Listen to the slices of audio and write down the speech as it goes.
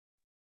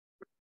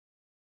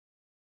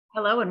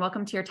Hello, and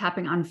welcome to your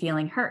Tapping on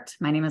Feeling Hurt.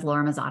 My name is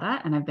Laura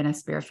Mazzata, and I've been a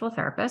spiritual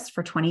therapist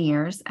for 20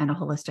 years and a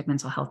holistic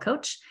mental health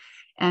coach.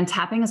 And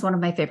tapping is one of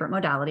my favorite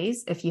modalities.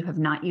 If you have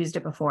not used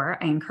it before,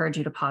 I encourage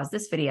you to pause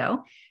this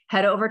video,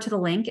 head over to the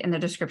link in the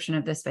description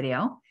of this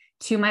video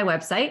to my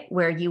website,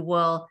 where you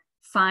will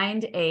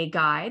find a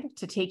guide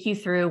to take you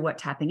through what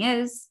tapping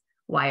is,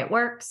 why it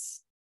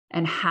works,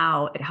 and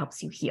how it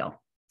helps you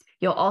heal.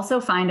 You'll also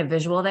find a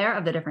visual there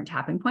of the different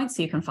tapping points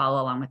so you can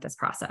follow along with this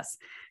process.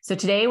 So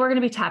today we're going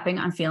to be tapping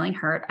on feeling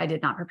hurt. I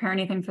did not prepare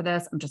anything for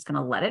this. I'm just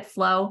going to let it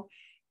flow.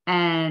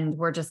 And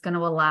we're just going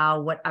to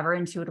allow whatever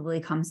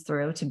intuitively comes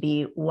through to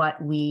be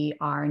what we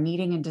are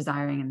needing and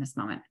desiring in this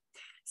moment.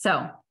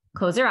 So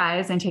close your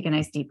eyes and take a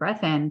nice deep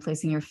breath in,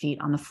 placing your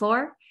feet on the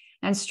floor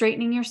and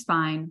straightening your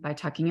spine by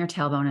tucking your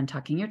tailbone and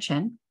tucking your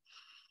chin.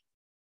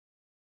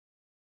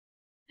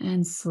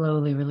 And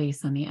slowly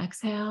release on the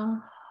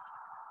exhale.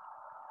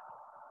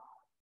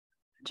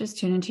 Just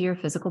tune into your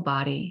physical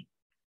body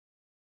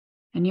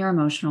and your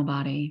emotional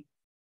body,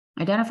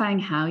 identifying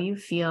how you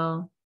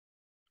feel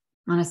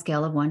on a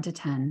scale of 1 to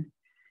 10.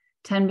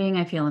 10 being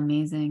I feel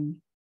amazing,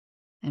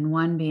 and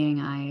 1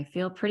 being I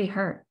feel pretty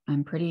hurt.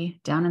 I'm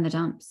pretty down in the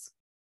dumps.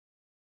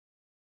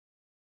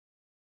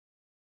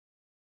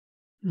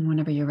 And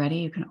whenever you're ready,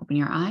 you can open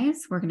your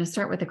eyes. We're going to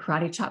start with the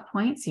karate chop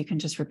point, so you can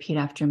just repeat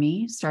after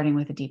me, starting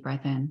with a deep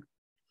breath in.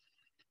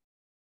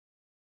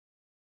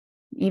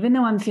 Even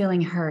though I'm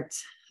feeling hurt,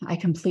 I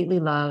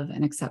completely love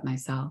and accept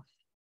myself.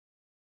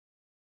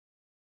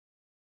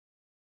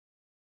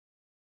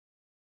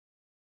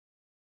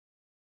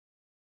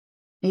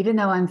 Even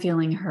though I'm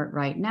feeling hurt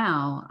right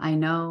now, I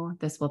know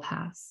this will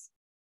pass.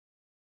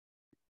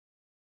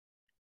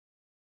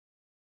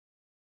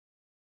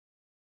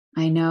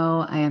 I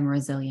know I am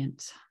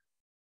resilient.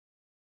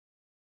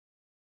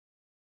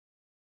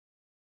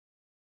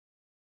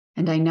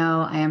 And I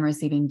know I am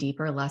receiving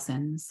deeper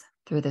lessons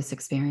through this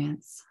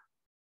experience.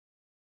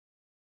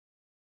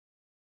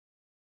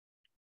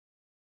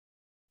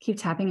 Keep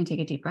tapping and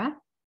take a deep breath.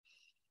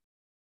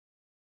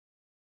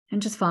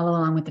 And just follow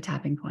along with the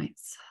tapping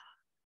points.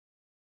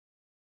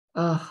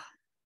 Oh,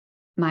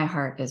 my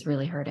heart is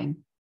really hurting.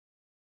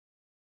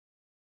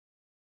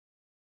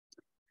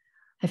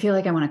 I feel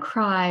like I want to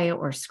cry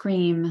or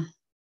scream.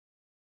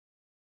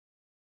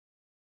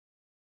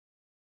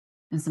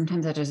 And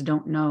sometimes I just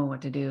don't know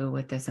what to do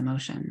with this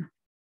emotion.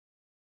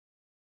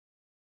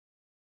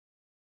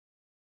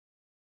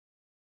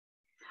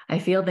 I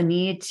feel the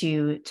need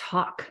to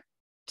talk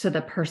to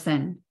the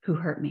person who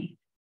hurt me.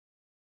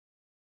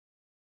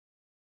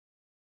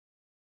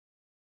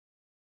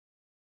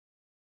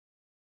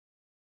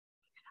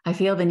 I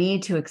feel the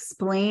need to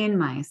explain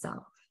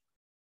myself.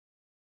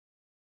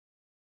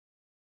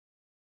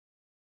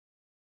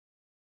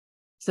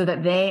 So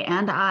that they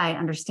and I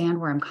understand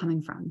where I'm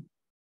coming from.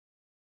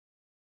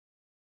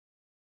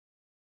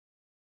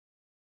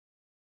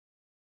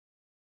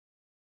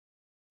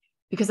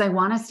 Because I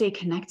want to stay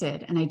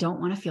connected and I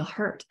don't want to feel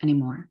hurt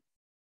anymore.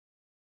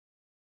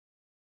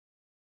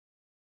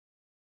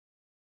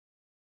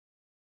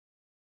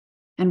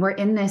 And we're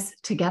in this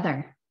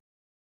together.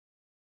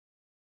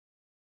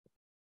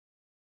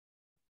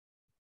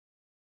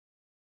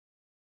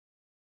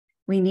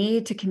 We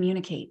need to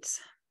communicate.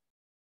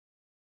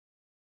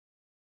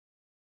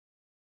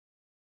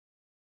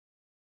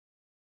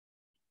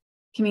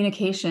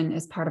 Communication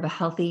is part of a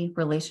healthy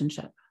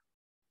relationship.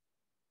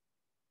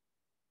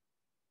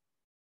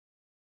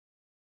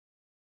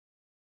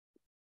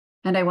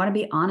 And I want to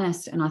be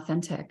honest and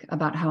authentic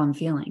about how I'm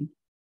feeling.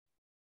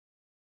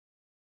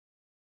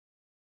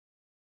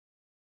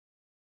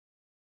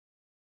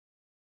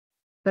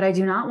 But I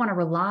do not want to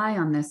rely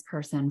on this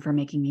person for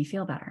making me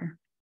feel better.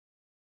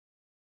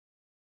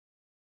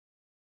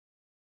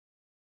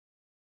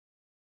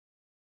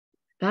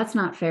 That's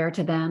not fair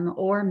to them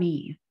or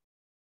me.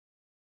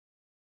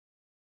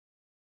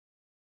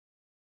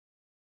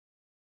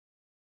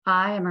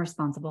 I am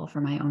responsible for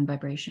my own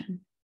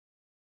vibration.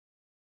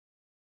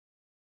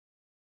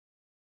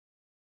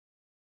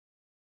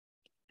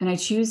 And I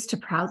choose to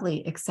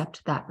proudly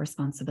accept that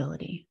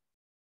responsibility.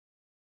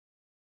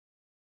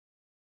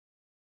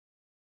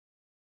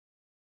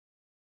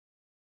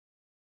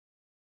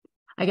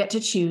 I get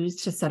to choose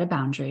to set a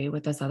boundary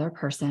with this other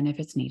person if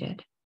it's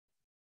needed.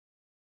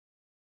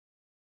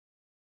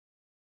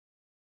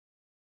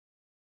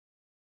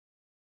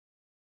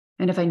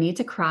 And if I need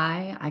to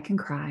cry, I can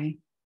cry.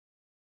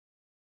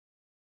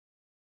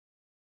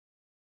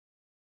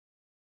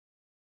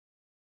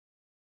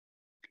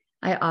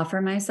 I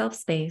offer myself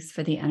space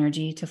for the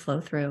energy to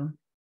flow through.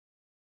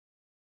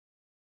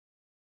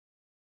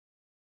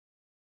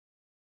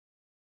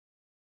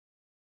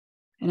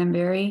 And I'm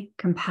very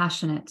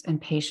compassionate and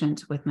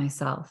patient with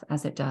myself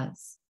as it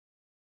does.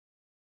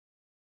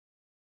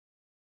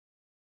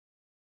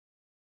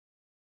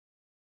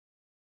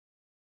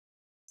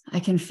 I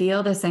can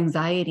feel this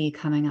anxiety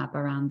coming up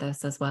around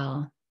this as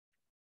well.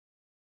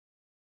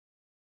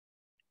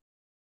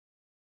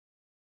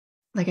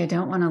 Like I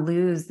don't want to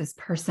lose this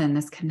person,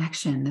 this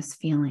connection, this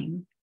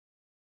feeling.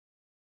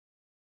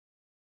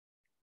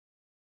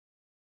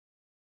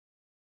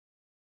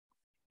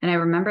 And I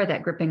remember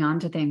that gripping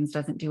onto things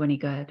doesn't do any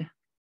good.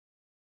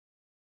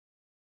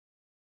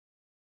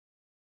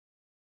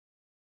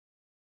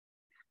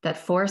 That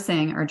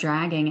forcing or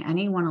dragging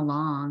anyone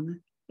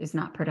along is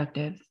not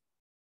productive.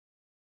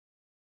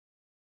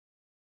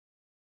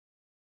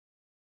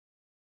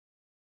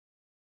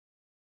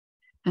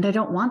 And I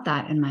don't want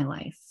that in my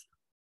life.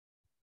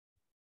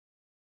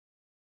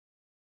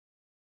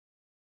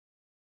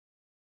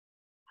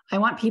 I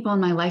want people in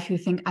my life who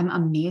think I'm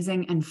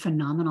amazing and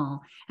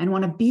phenomenal and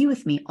want to be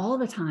with me all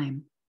the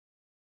time.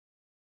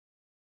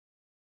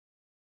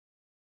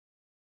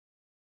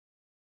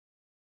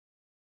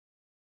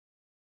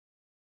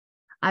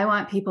 I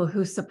want people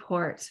who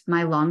support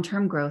my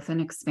long-term growth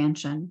and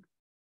expansion.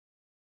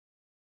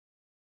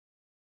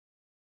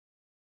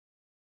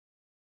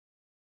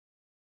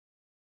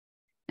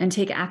 And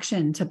take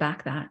action to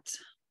back that.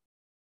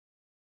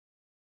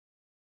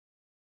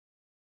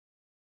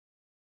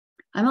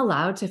 I'm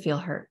allowed to feel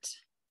hurt.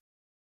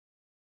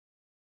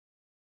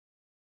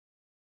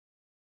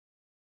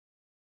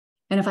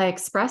 And if I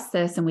express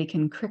this and we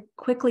can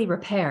quickly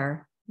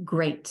repair,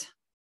 great.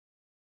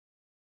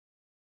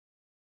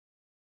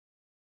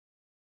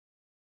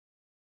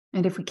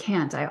 And if we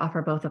can't, I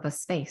offer both of us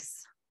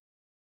space.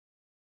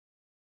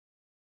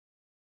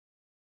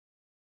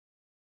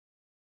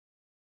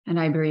 And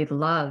I breathe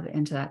love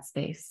into that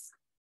space.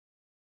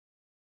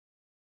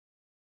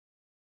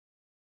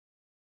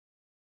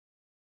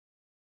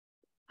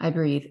 I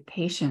breathe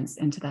patience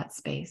into that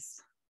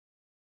space.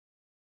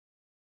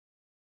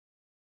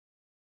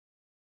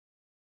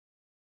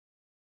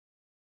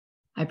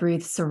 I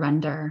breathe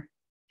surrender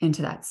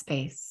into that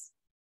space.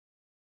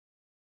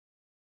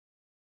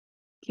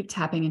 Keep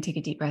tapping and take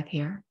a deep breath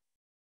here.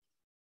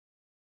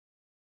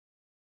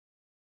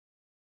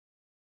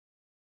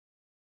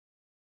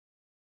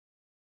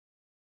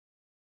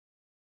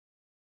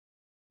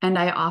 And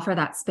I offer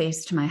that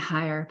space to my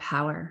higher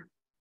power.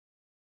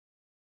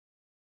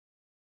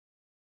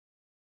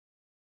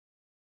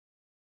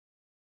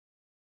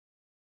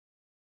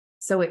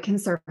 So it can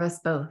serve us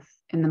both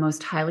in the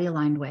most highly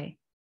aligned way.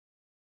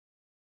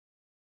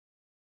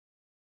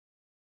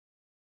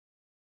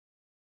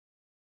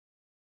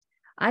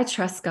 I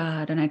trust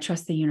God and I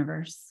trust the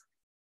universe.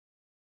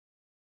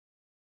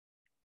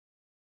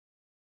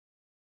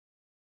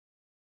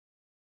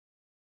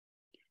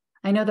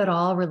 I know that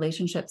all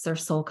relationships are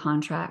soul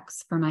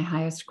contracts for my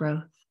highest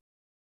growth.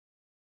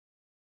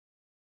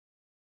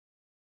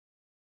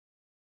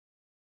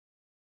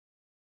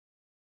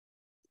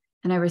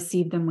 And I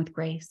receive them with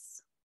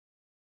grace.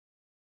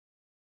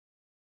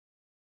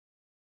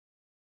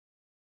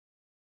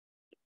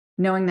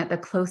 Knowing that the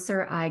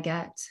closer I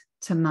get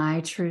to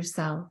my true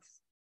self,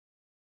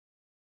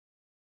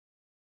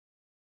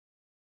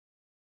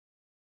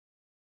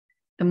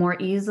 the more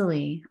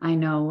easily I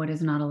know what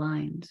is not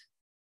aligned.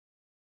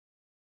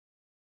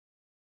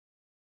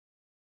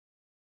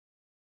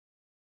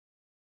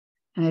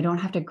 And I don't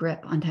have to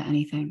grip onto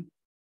anything.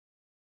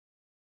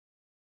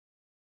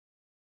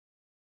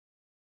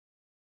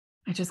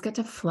 I just get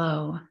to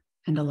flow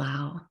and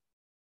allow.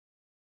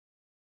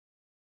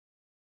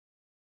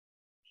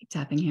 Keep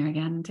tapping here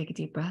again. Take a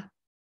deep breath.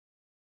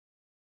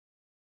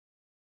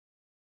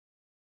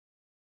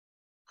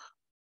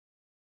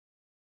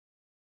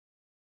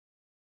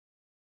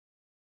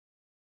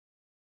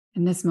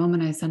 In this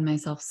moment, I send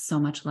myself so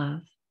much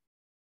love.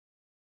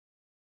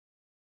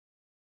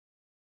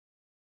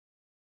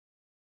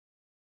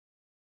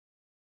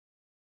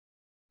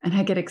 And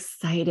I get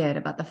excited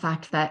about the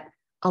fact that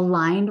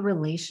aligned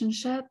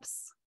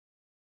relationships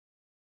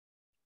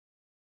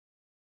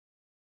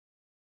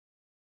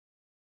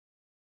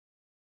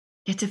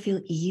get to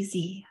feel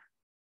easy.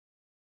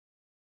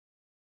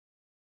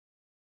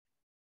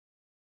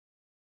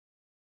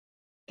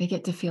 They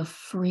get to feel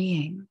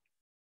freeing.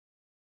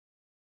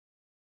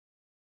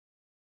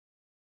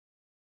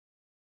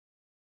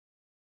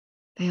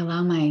 They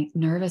allow my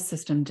nervous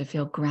system to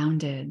feel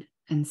grounded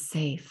and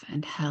safe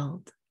and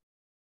held.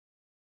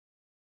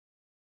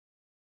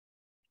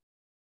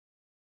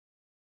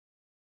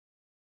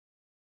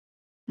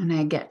 And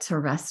I get to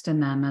rest in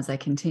them as I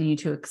continue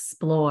to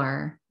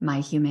explore my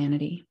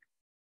humanity.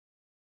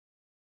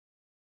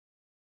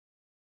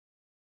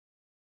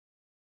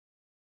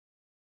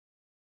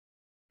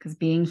 Because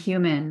being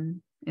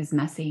human is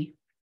messy.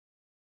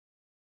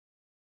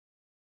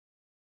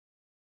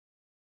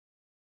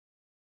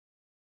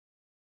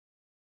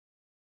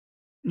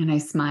 And I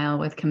smile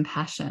with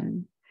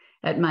compassion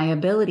at my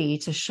ability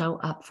to show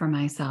up for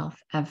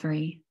myself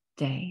every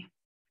day.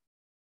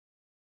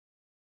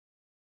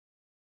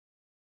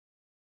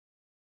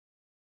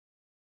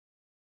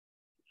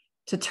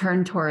 To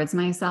turn towards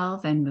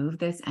myself and move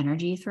this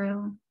energy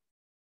through.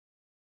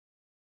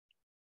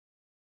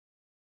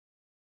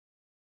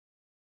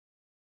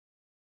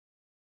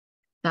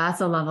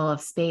 That's a level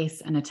of space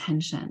and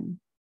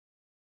attention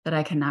that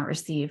I cannot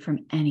receive from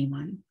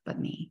anyone but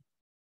me.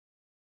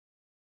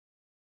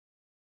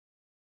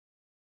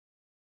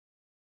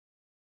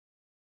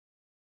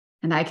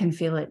 And I can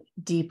feel it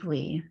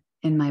deeply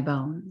in my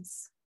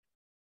bones.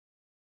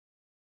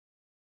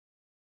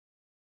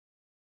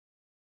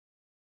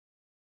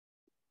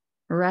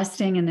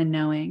 resting in the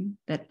knowing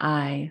that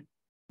I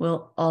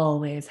will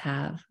always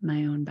have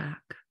my own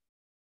back.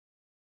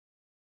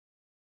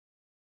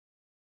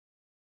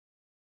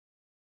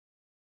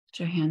 Put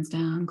your hands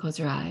down, close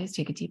your eyes,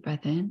 take a deep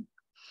breath in.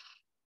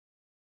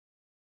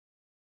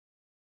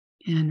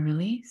 And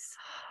release.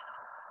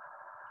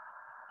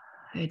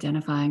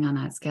 Identifying on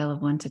that scale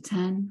of 1 to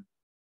 10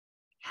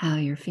 how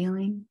you're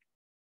feeling.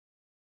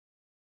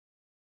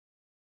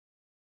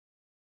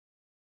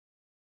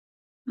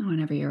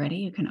 Whenever you're ready,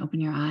 you can open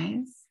your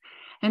eyes.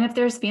 And if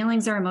there's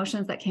feelings or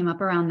emotions that came up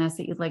around this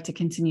that you'd like to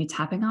continue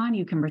tapping on,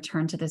 you can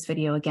return to this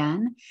video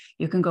again.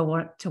 You can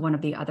go to one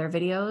of the other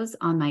videos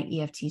on my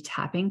EFT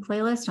Tapping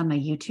playlist on my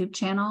YouTube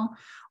channel,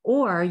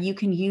 or you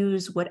can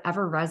use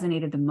whatever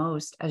resonated the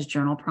most as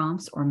journal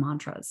prompts or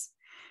mantras.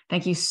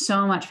 Thank you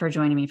so much for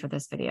joining me for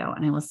this video,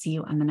 and I will see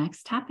you on the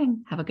next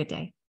tapping. Have a good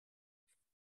day.